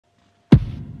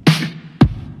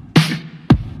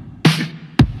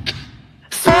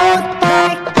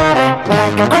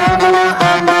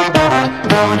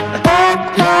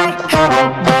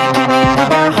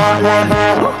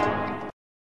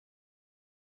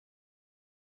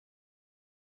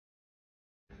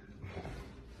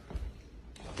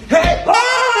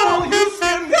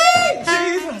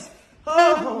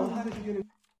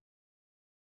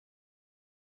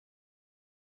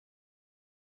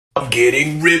I'm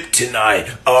getting ripped tonight.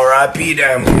 R.I.P.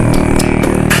 them.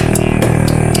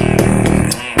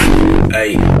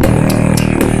 Hey.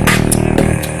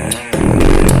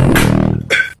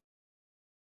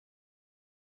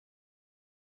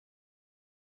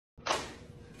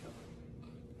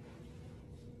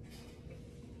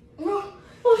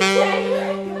 Oh shit!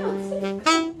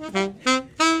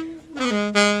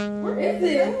 Where is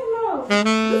it? I don't know.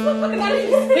 This motherfucker's not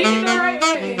even speaking the right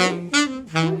way.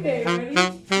 Okay, ready?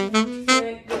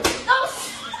 Set, go. Oh!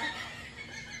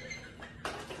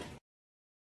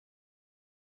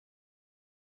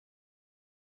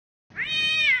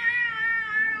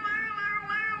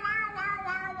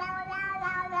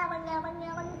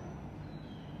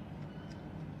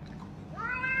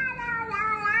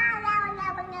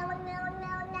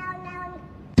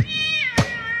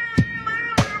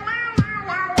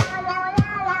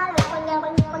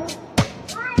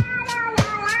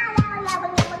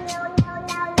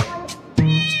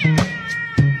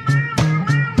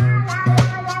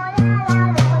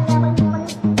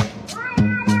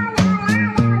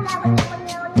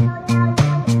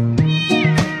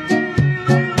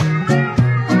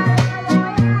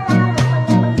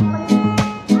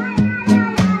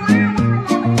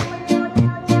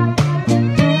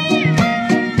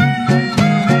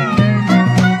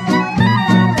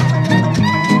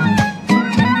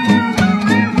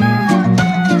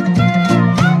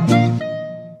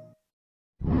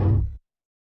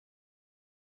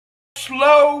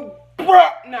 Slow,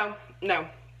 bruh.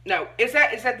 No. Is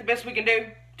that the best we can do,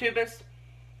 Tubas?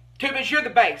 Tubas, you're the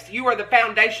bass. You are the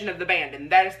foundation of the band, and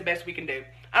that is the best we can do.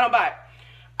 I don't buy it.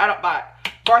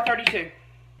 Bar 32.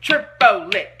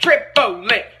 Triplet.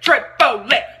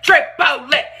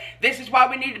 This is why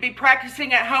we need to be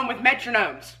practicing at home with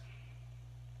metronomes.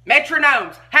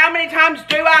 How many times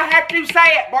do I have to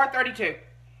say it? Bar 32.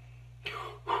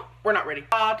 We're not ready.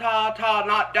 Ta, ta, ta,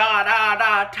 not da, da,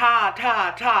 da, ta,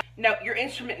 ta, ta. No, your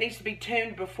instrument needs to be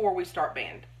tuned before we start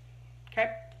band.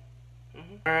 Okay?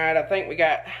 All right, I think we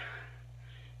got...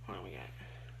 What do we got?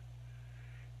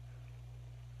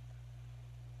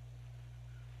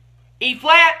 E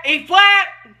flat, E flat!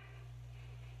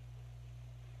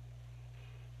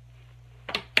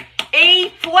 E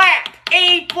flat,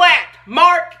 E flat.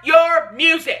 Mark your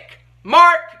music.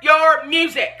 Mark your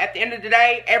music. At the end of the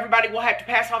day, everybody will have to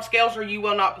pass off scales or you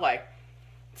will not play.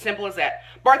 Simple as that.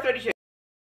 Bar 32.